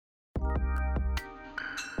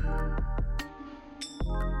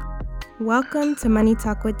Welcome to Money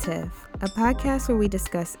Talk with Tiff, a podcast where we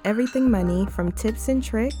discuss everything money from tips and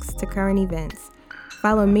tricks to current events.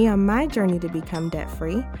 Follow me on my journey to become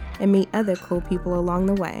debt-free and meet other cool people along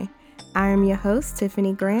the way. I am your host,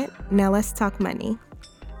 Tiffany Grant. Now let's talk money.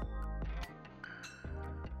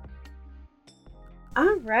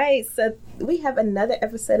 All right, so we have another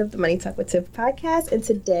episode of the Money Talk with Tiff podcast, and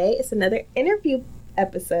today it's another interview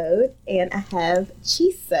episode, and I have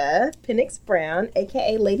Chisa Penix Brown,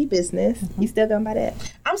 aka Lady Business. You still going by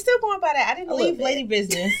that? I'm still going by that. I didn't leave Lady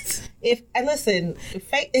Business. If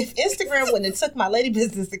Instagram wouldn't have took my Lady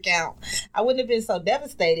Business account, I wouldn't have been so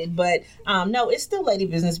devastated. But no, it's still Lady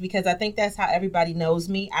Business because I think that's how everybody knows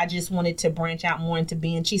me. I just wanted to branch out more into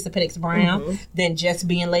being Chisa Penix Brown than just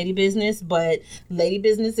being Lady Business. But Lady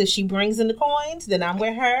Business, if she brings in the coins, then I'm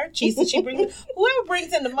with her. Chisa, she brings whoever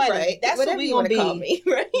brings in the money. Right. That's whatever what we gonna be. Call me,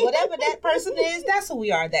 right? Whatever that person is, that's who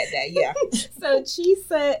we are that day. Yeah. So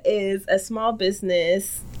Chisa is a small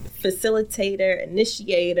business facilitator,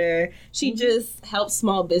 initiator. She just helps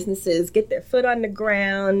small businesses get their foot on the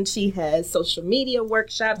ground. She has social media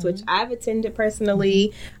workshops, which I've attended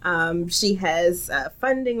personally. She has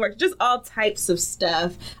funding work, just all types of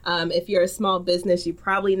stuff. If you're a small business, you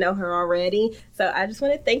probably know her already. So I just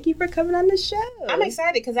want to thank you for coming on the show. I'm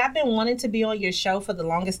excited because I've been wanting to be on your show for the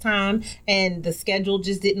longest time, and the schedule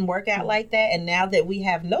just didn't work out like that. And now that we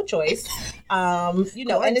have no choice, and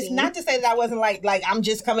it's not to say that I wasn't like I'm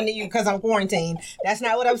just coming to you because I'm quarantined. That's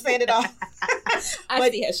not what I'm saying at all. I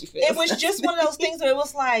see how she feels. It was just one of those things where it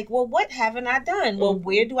was like, well, what haven't I done? Well,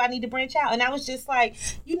 where do I need to branch out? And I was just like,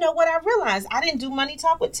 you know what? I realized I didn't do Money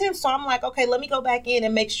Talk with Tiff. So I'm like, okay, let me go back in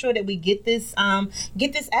and make sure that we get this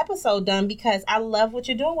episode done because I love what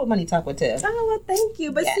you're doing with Money Talk with Tiff. Oh, well, thank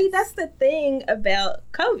you. But see, that's the thing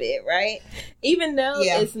about COVID, right? Even though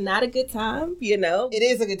it's not a good time, It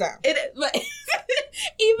is a good time. But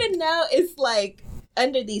even though it's like,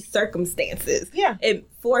 under these circumstances, it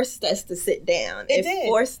forced us to sit down. It did.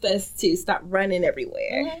 Forced us to stop running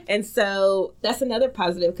everywhere. And so that's another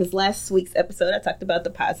positive because last week's episode, I talked about the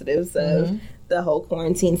positives of the whole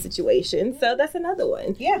quarantine situation. So that's another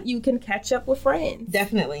one. Yeah. You can catch up with friends.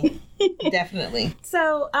 Definitely. Definitely.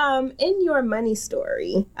 So in your money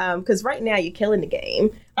story, because right now you're killing the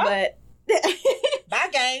game, but... Bye,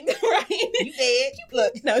 game. Right? You dead.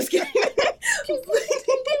 Look. No, it's kidding.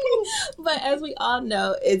 But as we all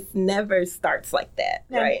know, it never starts like that,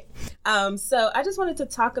 right? So I just wanted to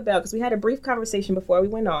talk about, because we had a brief conversation before we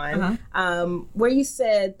went on, where you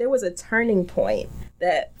said there was a turning point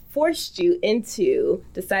that forced you into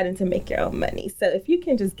deciding to make your own money. So if you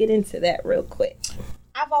can just get into that real quick.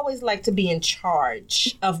 I've always liked to be in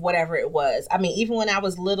charge of whatever it was. I mean, even when I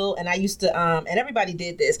was little, and I used to, and everybody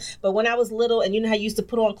did this, but when I was little, and you know how you used to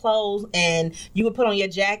put on clothes, and you would put on your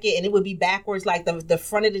jacket, and it would be backwards, like the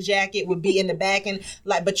front of the jacket would be in the back, and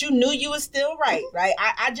like, but you knew you was still right?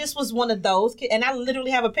 I just was one of those kids, and I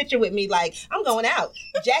literally have a picture with me, like, I'm going out,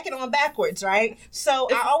 jacket on backwards, right? So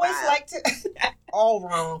I always like to... all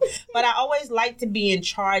wrong. But I always liked to be in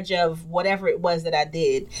charge of whatever it was that I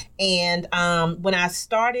did. And when I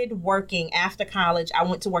started working after college, I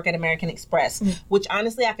went to work at American Express, which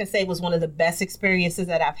honestly I can say was one of the best experiences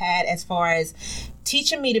that I've had as far as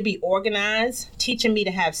teaching me to be organized, teaching me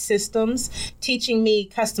to have systems, teaching me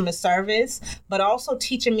customer service, but also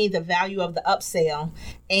teaching me the value of the upsell.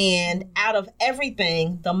 And out of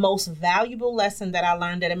everything, the most valuable lesson that I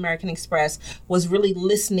learned at American Express was really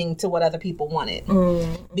listening to what other people wanted.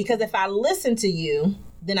 Because if I listen to you,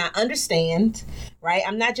 then I understand, right?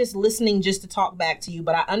 I'm not just listening just to talk back to you,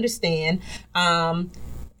 but I understand.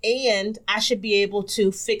 And I should be able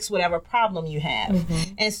to fix whatever problem you have.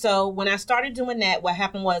 And so when I started doing that, what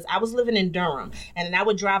happened was I was living in Durham, and then I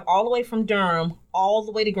would drive all the way from Durham all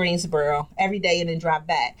the way to Greensboro every day and then drive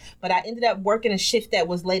back. But I ended up working a shift that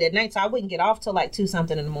was late at night, so I wouldn't get off till like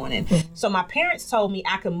 2-something in the morning. So my parents told me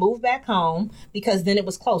I could move back home because then it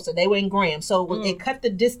was closer. They were in Graham. So it cut the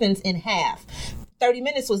distance in half. 30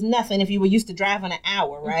 minutes was nothing if you were used to driving an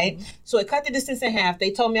hour, right? So it cut the distance in half.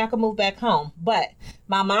 They told me I could move back home. But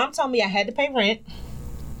my mom told me I had to pay rent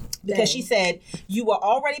because she said, you were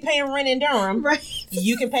already paying rent in Durham. Right.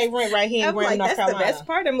 You can pay rent right here in Graham, North Carolina. That's the best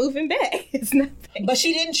part of moving back. It's not paying. But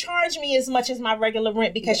she didn't charge me as much as my regular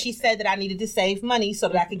rent because she said that I needed to save money so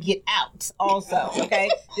that I could get out also,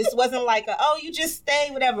 okay? This wasn't like, you just stay,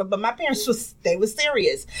 whatever. But my parents, they were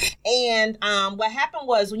serious. And what happened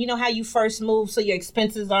was, when you know how you first move, so your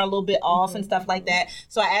expenses are a little bit off and stuff like that.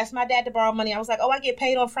 So I asked my dad to borrow money. I was like, I get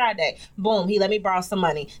paid on Friday. Boom, he let me borrow some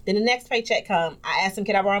money. Then the next paycheck come. I asked him,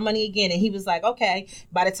 can I borrow money again? And he was like, okay.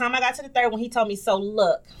 By the time I got to the third one, he told me, so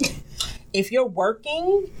look, if you're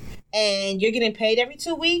working and you're getting paid every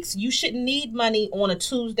 2 weeks, you shouldn't need money on a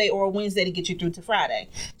Tuesday or a Wednesday to get you through to Friday.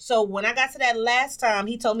 So when I got to that last time,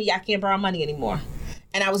 he told me I can't borrow money anymore.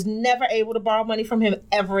 And I was never able to borrow money from him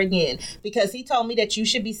ever again because he told me that you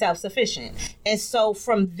should be self-sufficient. And so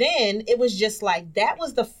from then, it was just like, that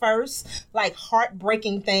was the first like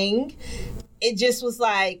heartbreaking thing. It just was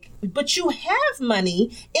like, but you have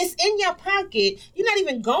money. It's in your pocket. You're not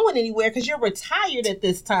even going anywhere because you're retired at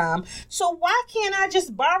this time. So why can't I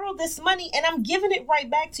just borrow this money and I'm giving it right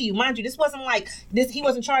back to you? Mind you, this wasn't like this. He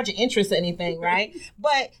wasn't charging interest or anything, right?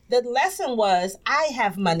 But the lesson was, I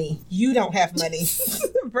have money. You don't have money.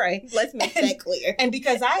 Right. Let's make that clear. And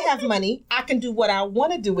because I have money, I can do what I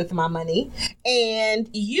want to do with my money. And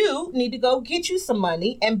you need to go get you some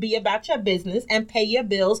money and be about your business and pay your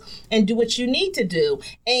bills and do what you need to do.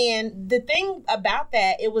 And the thing about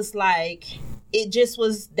that, it was like,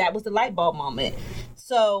 that was the light bulb moment.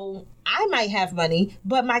 So I might have money,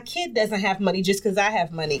 but my kid doesn't have money just because I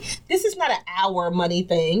have money. This is not an our money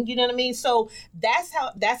thing. You know what I mean? So that's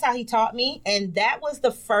how he taught me. And that was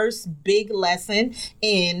the first big lesson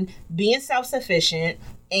in being self-sufficient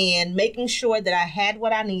and making sure that I had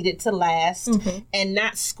what I needed to last and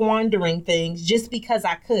not squandering things just because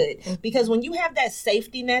I could. Because when you have that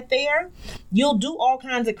safety net there, you'll do all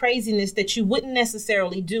kinds of craziness that you wouldn't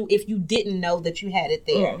necessarily do if you didn't know that you had it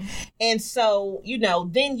there. And so,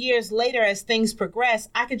 then years later, as things progress,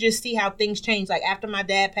 I could just see how things change. Like after my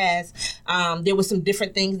dad passed, there was some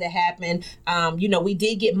different things that happened. We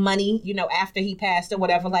did get money, after he passed or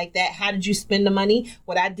whatever like that. How did you spend the money?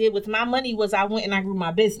 What I did with my money was I went and I grew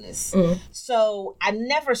my business. So I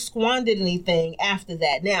never squandered anything after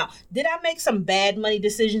that. Now, did I make some bad money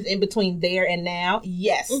decisions in between there and now?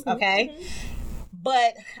 Yes. Okay.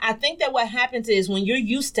 But I think that what happens is when you're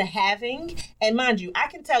used to having, and mind you, I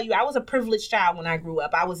can tell you, I was a privileged child when I grew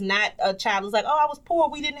up. I was not a child who's like, oh, I was poor,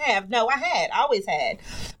 we didn't have. No, I always had.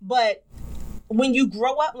 But when you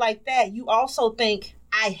grow up like that, you also think,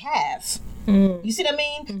 I have. You see what I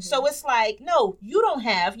mean? So it's like, no, you don't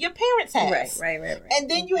have, your parents have. Right. And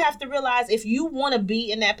then you have to realize if you want to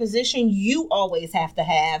be in that position, you always have to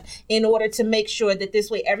have in order to make sure that this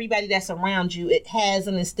way everybody that's around you, it has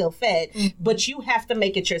and is still fed, but you have to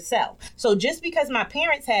make it yourself. So just because my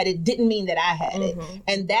parents had it didn't mean that I had it.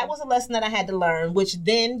 And that was a lesson that I had to learn, which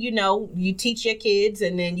then, you teach your kids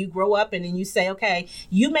and then you grow up and then you say, okay,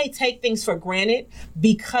 you may take things for granted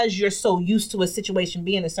because you're so used to a situation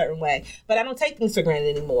being a certain way. But I don't take things for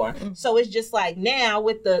granted anymore. So it's just like now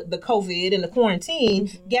with the COVID and the quarantine,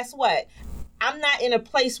 guess what? I'm not in a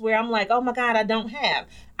place where I'm like, oh my God, I don't have.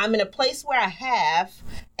 I'm in a place where I have,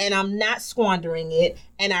 and I'm not squandering it.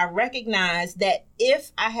 And I recognize that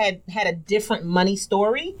if I had had a different money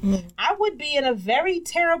story, I would be in a very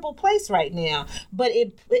terrible place right now. But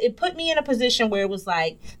it put me in a position where it was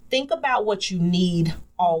like, think about what you need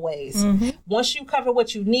always. Once you cover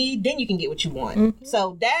what you need, then you can get what you want.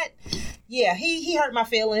 So that, he hurt my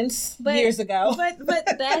feelings years ago.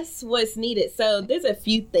 But that's what's needed. So there's a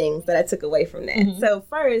few things that I took away from that. So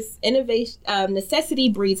first, innovation, necessity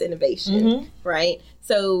breeds innovation, right?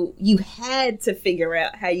 So you had to figure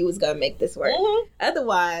out how you was going to make this work.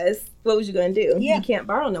 Otherwise, what was you going to do? You can't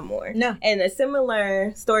borrow no more. No. And a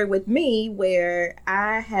similar story with me where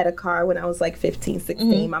I had a car when I was like 15,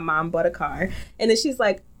 16. My mom bought a car. And then she's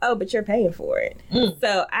like, oh, but you're paying for it.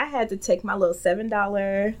 So I had to take my little $7,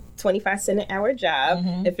 25-cent an hour job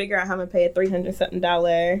and figure out how I'm going to pay a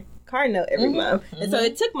 $300-something car note every month. And so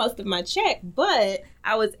it took most of my check, but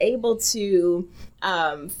I was able to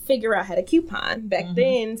figure out how to coupon. Back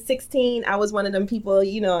then, 16, I was one of them people,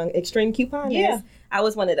 on extreme couponers. Yeah. I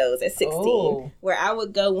was one of those at 16, where I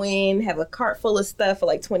would go in, have a cart full of stuff for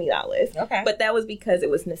like $20. Okay. But that was because it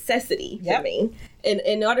was necessity for me. And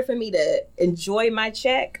in order for me to enjoy my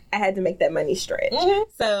check, I had to make that money stretch.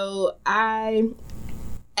 So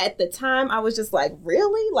at the time, I was just like,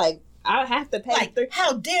 really? Like, I have to pay. Like,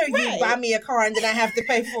 how dare you buy me a car and then I have to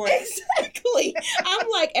pay for it? Exactly. I'm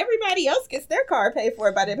like, everybody else gets their car paid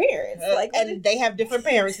for by their parents. And they have different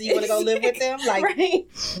parents. So you want to go live with them? Like, right.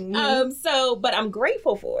 But I'm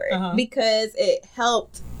grateful for it because it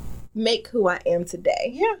helped make who I am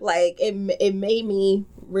today. Yeah. Like, it made me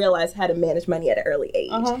realize how to manage money at an early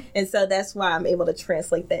age. And so that's why I'm able to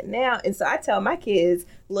translate that now. And so I tell my kids,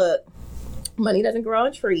 look, money doesn't grow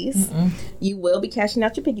on trees. You will be cashing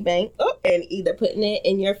out your piggy bank and either putting it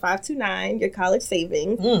in your 529, your college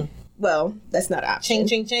savings. Well, that's not an option.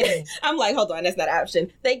 Ching. I'm like, hold on, that's not an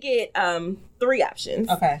option. They get 3 options.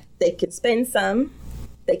 Okay. They can spend some,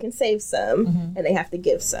 they can save some, and they have to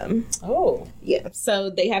give some. Oh. Yeah. So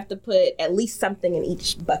they have to put at least something in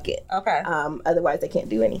each bucket. Okay. Otherwise, they can't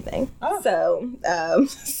do anything. Oh. So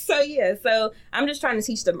I'm just trying to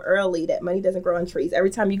teach them early that money doesn't grow on trees. Every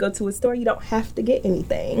time you go to a store, you don't have to get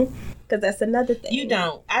anything. Because that's another thing. You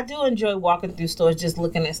don't. I do enjoy walking through stores just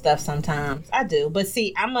looking at stuff sometimes. I do. But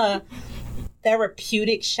see, I'm a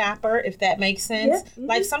therapeutic shopper, if that makes sense. Yeah.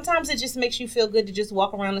 Like sometimes it just makes you feel good to just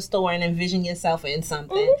walk around the store and envision yourself in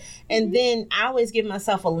something. And then I always give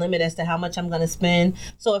myself a limit as to how much I'm going to spend.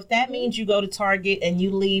 So if that means you go to Target and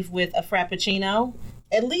you leave with a Frappuccino,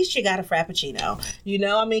 at least you got a Frappuccino, you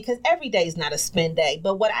know? I mean, because every day is not a spend day.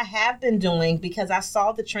 But what I have been doing, because I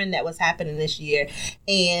saw the trend that was happening this year,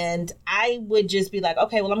 and I would just be like,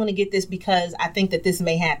 okay, well, I'm going to get this because I think that this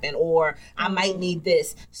may happen, or I might need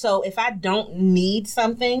this. So if I don't need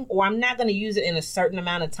something, or I'm not going to use it in a certain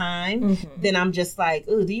amount of time, then I'm just like,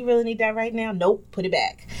 ooh, do you really need that right now? Nope, put it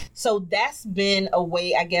back. So that's been a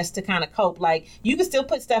way, I guess, to kind of cope. Like, you can still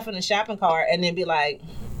put stuff in the shopping cart and then be like,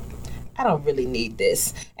 I don't really need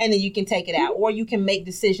this. And then you can take it out, or you can make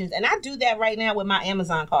decisions. And I do that right now with my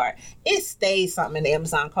Amazon cart. It stays something in the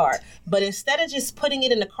Amazon cart. But instead of just putting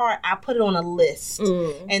it in the cart, I put it on a list.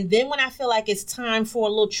 And then when I feel like it's time for a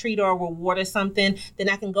little treat or a reward or something, then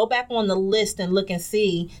I can go back on the list and look and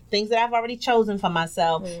see things that I've already chosen for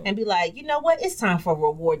myself and be like, you know what? It's time for a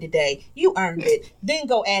reward today. You earned it. Then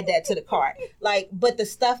go add that to the cart. Like, but the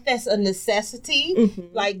stuff that's a necessity,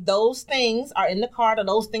 like those things are in the cart, or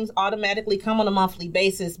those things automatically come on a monthly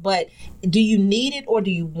basis. But do you need it or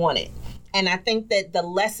do you want it? And I think that the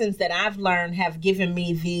lessons that I've learned have given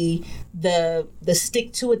me the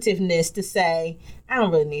stick-to-itiveness to say, I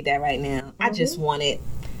don't really need that right now. I just want it.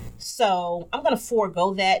 So I'm going to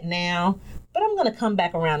forego that now. But I'm going to come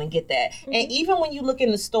back around and get that. And even when you look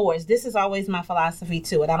in the stores, this is always my philosophy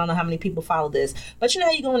too. And I don't know how many people follow this. But you know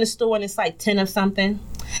how you go in the store and it's like 10 of something?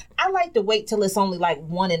 I like to wait till it's only like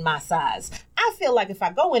one in my size. I feel like if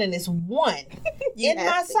I go in and it's one in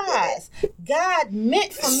my size, God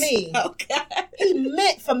meant for me. He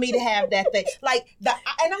meant for me to have that thing. And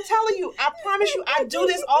I'm telling you, I promise you, I do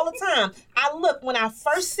this all the time. I look, when I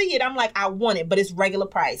first see it, I'm like, I want it, but it's regular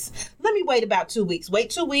price. Let me wait about 2 weeks.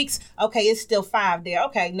 Wait 2 weeks. Okay, it's still $5 there.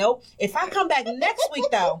 Okay, nope. If I come back next week,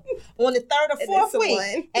 though, on the third or fourth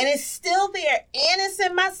week, and it's still there and it's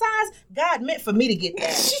in my size, God meant for me to get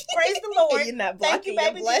that. Praise the Lord. You're not Thank you,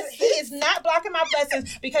 blocking baby. your He is not blocking my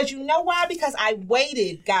blessings, because you know why? Because I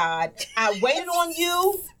waited, God. I waited on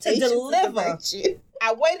you to deliver.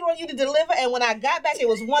 I waited on you to deliver, and when I got back, it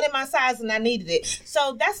was one in my size, and I needed it.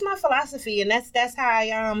 So that's my philosophy, and that's how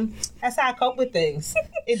I cope with things.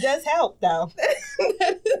 It does help, though.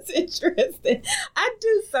 That is interesting. I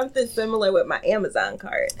do something similar with my Amazon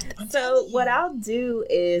cart. So what I'll do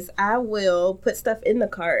is I will put stuff in the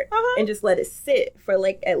cart and just let it sit for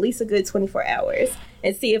like at least a good 24 hours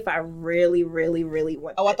and see if I really, really, really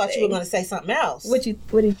want. Oh, I thought you were going to say something else. What did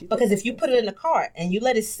you? Because if you put it in the cart and you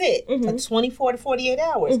let it sit for 24 to 48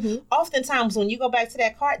 hours, oftentimes when you go back to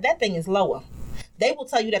that cart, that thing is lower. They will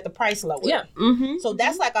tell you that the price lower. Yeah. So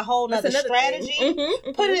that's like a whole nother strategy.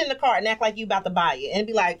 Put it in the cart and act like you about to buy it, and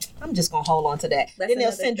be like, I'm just gonna hold on to that. Then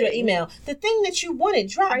they'll send you an email. The thing that you wanted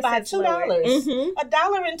dropped by $2,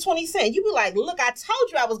 $1.20. You be like, look, I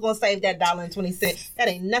told you I was gonna save that $1.20. That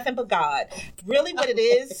ain't nothing but God. Really, what it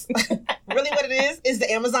is? Really, what it is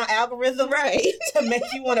the Amazon algorithm, right, to make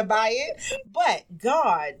you want to buy it. But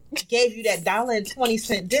God gave you that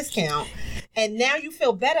 $1.20 discount. And now you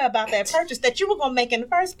feel better about that purchase that you were going to make in the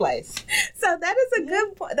first place. So that is a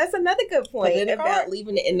good point. That's another good point about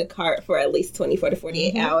leaving it in the cart for at least 24 to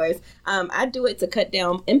 48 hours. I do it to cut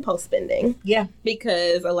down impulse spending. Yeah.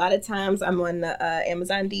 Because a lot of times I'm on the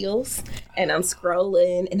Amazon deals and I'm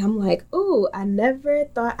scrolling and I'm like, ooh, I never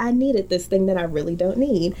thought I needed this thing that I really don't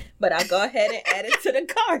need. But I'll go ahead and add it to the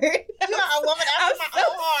cart. You're a woman after my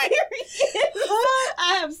own heart.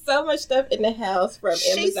 I have so much stuff in the house from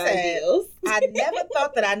Amazon deals. I never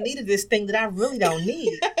thought that I needed this thing that I really don't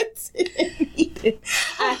need.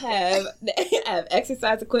 I have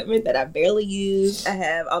exercise equipment that I barely use. I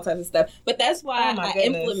have all types of stuff. But that's why I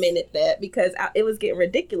implemented that, because it was getting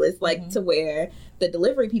ridiculous, like to where the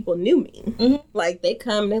delivery people knew me. Like they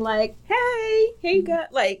come, they're like, hey, here you go.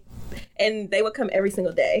 Like, and they would come every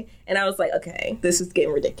single day. And I was like, okay, this is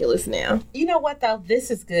getting ridiculous now. You know what, though? This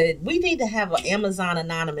is good. We need to have an Amazon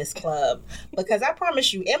Anonymous club, because I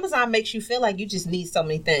promise you, Amazon makes you feel like you just need so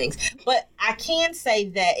many things. But I can say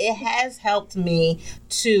that it has helped me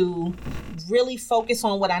to really focus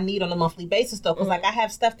on what I need on a monthly basis, though, because like I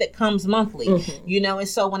have stuff that comes monthly, you know, and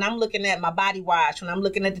so when I'm looking at my body wash, when I'm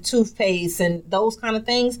looking at the toothpaste and those kind of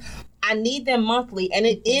things, I need them monthly, and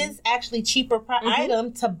it is actually cheaper per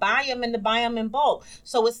item to buy them and to buy them in bulk.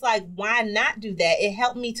 So it's like, why not do that? It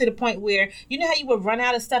helped me to the point where, you know how you would run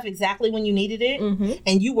out of stuff exactly when you needed it,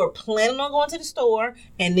 and you were planning on going to the store,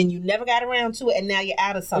 and then you never got around to it, and now you're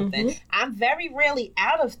out of something. I'm very rarely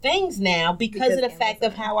out of things now because of the fact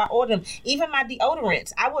of how I order them. Even my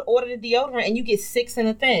deodorants, I would order the deodorant, and you get 6 in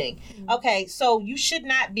a thing. Okay, so you should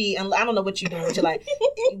not be, I don't know what you're doing with your life.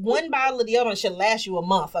 One bottle of deodorant should last you a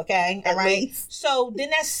month, okay? All right. So then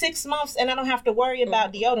that's 6 months, and I don't have to worry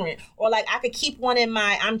about deodorant. Or like I could keep one in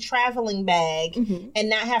my I'm traveling bag and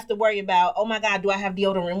not have to worry about, oh my God, do I have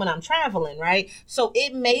deodorant when I'm traveling, right? So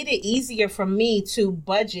it made it easier for me to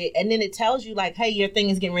budget. And then it tells you like, hey, your thing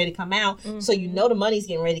is getting ready to come out. So you know the money's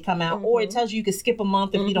getting ready to come out. Or it tells you can skip a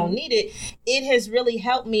month if you don't need it. It has really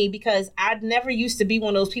helped me because I never used to be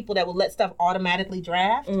one of those people that would let stuff automatically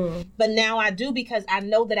draft. But now I do because I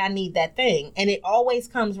know that I need that thing. And it always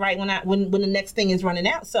comes right when the next thing is running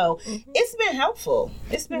out. So it's been helpful.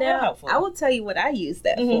 It's been real helpful. I will tell you what I use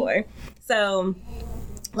that for. So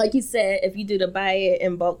like you said, if you do the buy it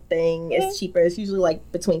in bulk thing, it's cheaper. It's usually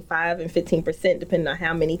like between 5 and 15%, depending on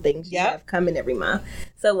how many things you have coming every month.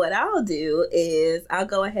 So what I'll do is I'll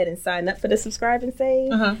go ahead and sign up for the subscribe and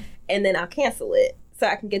save, and then I'll cancel it. So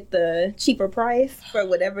I can get the cheaper price for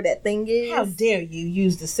whatever that thing is. How dare you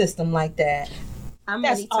use the system like that? I'm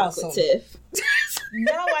That's talkative.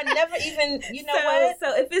 No, I never even, you know what?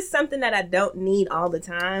 So if it's something that I don't need all the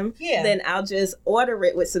time, then I'll just order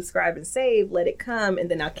it with subscribe and save, let it come, and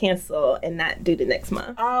then I'll cancel and not do the next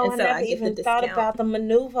month. Oh, and so I never even thought about the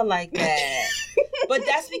maneuver like that. But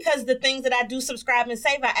that's because the things that I do subscribe and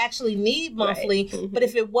save, I actually need monthly. But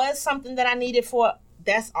if it was something that I needed for,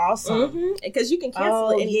 that's awesome. Because you can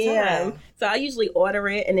cancel it anytime. So I usually order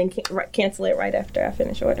it and then cancel it right after I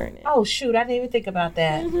finish ordering it. Oh, shoot. I didn't even think about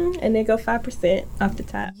that. And then go 5% off the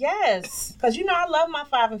top. Yes. Because, you know, I love my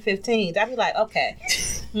 5 and 15s. I'd be like, okay,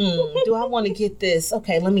 do I want to get this?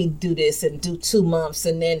 Okay, let me do this and do 2 months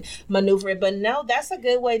and then maneuver it. But no, that's a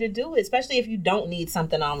good way to do it, especially if you don't need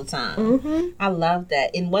something all the time. I love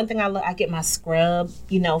that. And one thing I love, I get my scrub,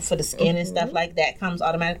 you know, for the skin and stuff like that comes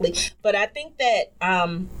automatically. But I think that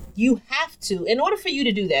you have to, in order for you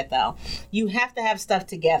to do that though, you have to have stuff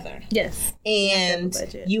together. Yes. And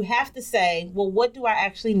you have to say, well, what do I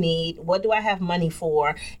actually need? What do I have money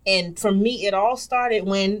for? And for me, it all started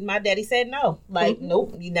when my daddy said no. Like,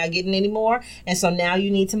 nope, you're not getting any more. And so now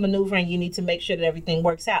you need to maneuver and you need to make sure that everything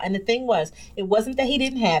works out. And the thing was, it wasn't that he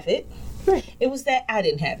didn't have it. It was that I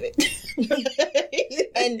didn't have it.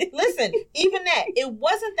 And listen, even that, it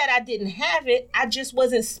wasn't that I didn't have it. I just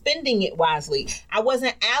wasn't spending it wisely. I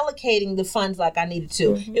wasn't allocating the funds like I needed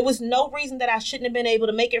to. It was no reason that I shouldn't have been able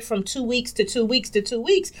to make it from 2 weeks to 2 weeks to 2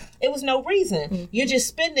 weeks. It was no reason. You're just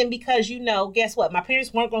spending because, you know, guess what? My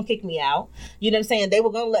parents weren't going to kick me out. You know what I'm saying? They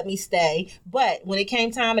were going to let me stay. But when it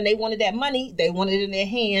came time and they wanted that money, they wanted it in their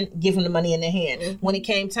hand, give them the money in their hand. When it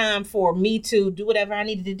came time for me to do whatever I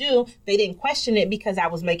needed to do, they didn't question it because I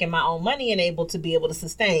was making my own money and able to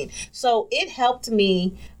sustain. So it helped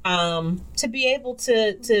me to be able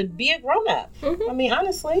to be a grown-up. I mean,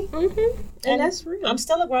 honestly. And that's real. I'm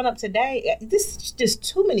still a grown-up today. This is just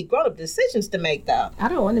too many grown-up decisions to make, though. I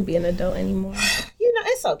don't want to be an adult anymore. You know,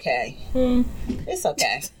 it's okay. It's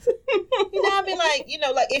okay. You know, I mean, like, you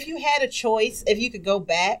know, like if you had a choice, if you could go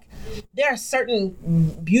back, there are certain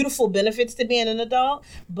beautiful benefits to being an adult,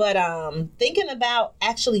 but thinking about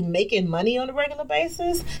actually making money on a regular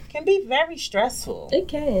basis can be very stressful. It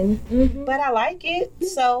can. But I like it,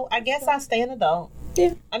 so I guess I'll stay an adult.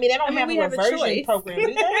 Yeah. I mean, they don't have a reversion program,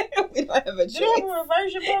 do they? We don't have a choice. Do they have a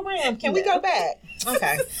reversion program? Can we go back?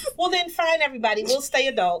 Okay. Well, then fine, everybody. We'll stay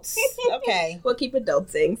adults. Okay. We'll keep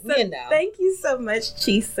adulting. So you know. Thank you so much,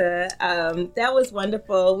 Chisa. That was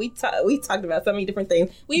wonderful. We talked about so many different things.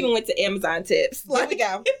 We even went to Amazon tips. There we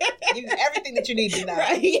go. Everything that you need to know.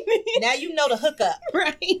 Right. Now you know the hookup.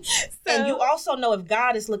 Right. So, and you also know if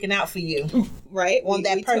God is looking out for you. Right. On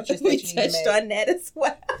that purchase that you need to make. We touched on that as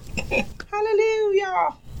well.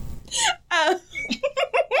 Hallelujah.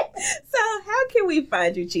 So how can we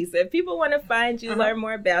find you, Chisa? If people want to find you, learn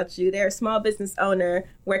more about you, they're a small business owner,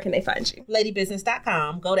 where can they find you?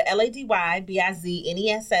 LadyBusiness.com. Go to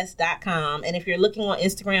LadyBizness.com. And if you're looking on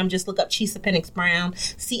Instagram, just look up Chisa Penix Brown,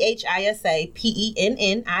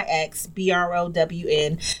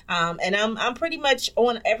 ChisaPennixBrown. And I'm pretty much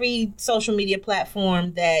on every social media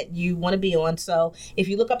platform that you want to be on. So if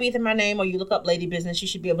you look up either my name or you look up Lady Business, you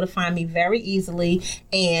should be able to find me very easily.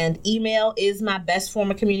 And email email is my best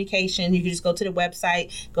form of communication. You can just go to the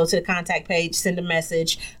website, go to the contact page, send a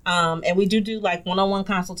message. And we do like one-on-one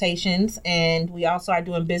consultations. And we also are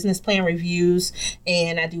doing business plan reviews.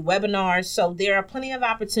 And I do webinars. So there are plenty of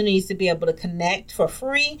opportunities to be able to connect for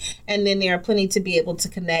free. And then there are plenty to be able to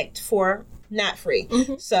connect for not free.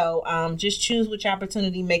 Mm-hmm. So just choose which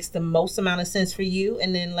opportunity makes the most amount of sense for you.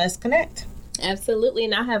 And then let's connect. Absolutely.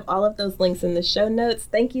 And I'll have all of those links in the show notes.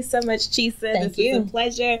 Thank you so much, Chisa. Thank you. This was a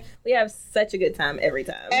pleasure. We have such a good time every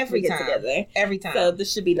time we get together. Every time. So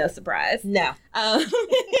this should be no surprise. No.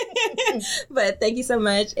 But thank you so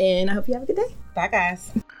much, and I hope you have a good day. Bye,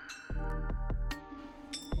 guys.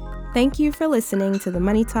 Thank you for listening to the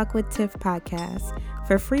Money Talk with Tiff podcast.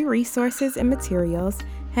 For free resources and materials,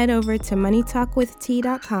 head over to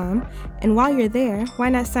moneytalkwitht.com. And while you're there, why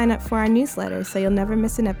not sign up for our newsletter so you'll never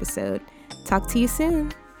miss an episode? Talk to you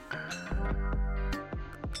soon.